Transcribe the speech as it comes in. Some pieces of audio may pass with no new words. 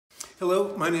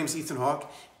Hello, my name's Ethan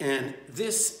Hawke, and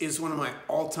this is one of my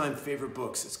all-time favorite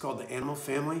books. It's called The Animal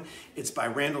Family. It's by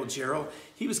Randall Jarrell.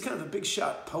 He was kind of a big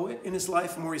shot poet in his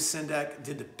life. Maurice Sendak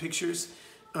did the pictures.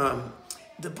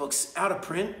 The book's out of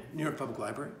print, New York Public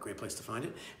Library, great place to find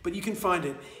it, but you can find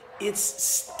it. It's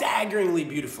staggeringly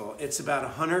beautiful. It's about a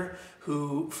hunter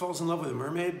who falls in love with a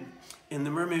mermaid, and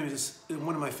the mermaid is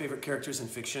one of my favorite characters in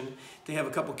fiction. They have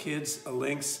a couple kids, a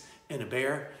lynx and a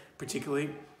bear,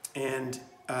 particularly, and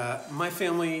my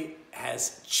family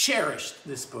has cherished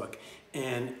this book,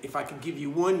 and if I could give you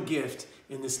one gift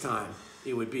in this time,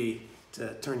 it would be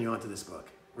to turn you on to this book.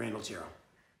 Randall Jarrell.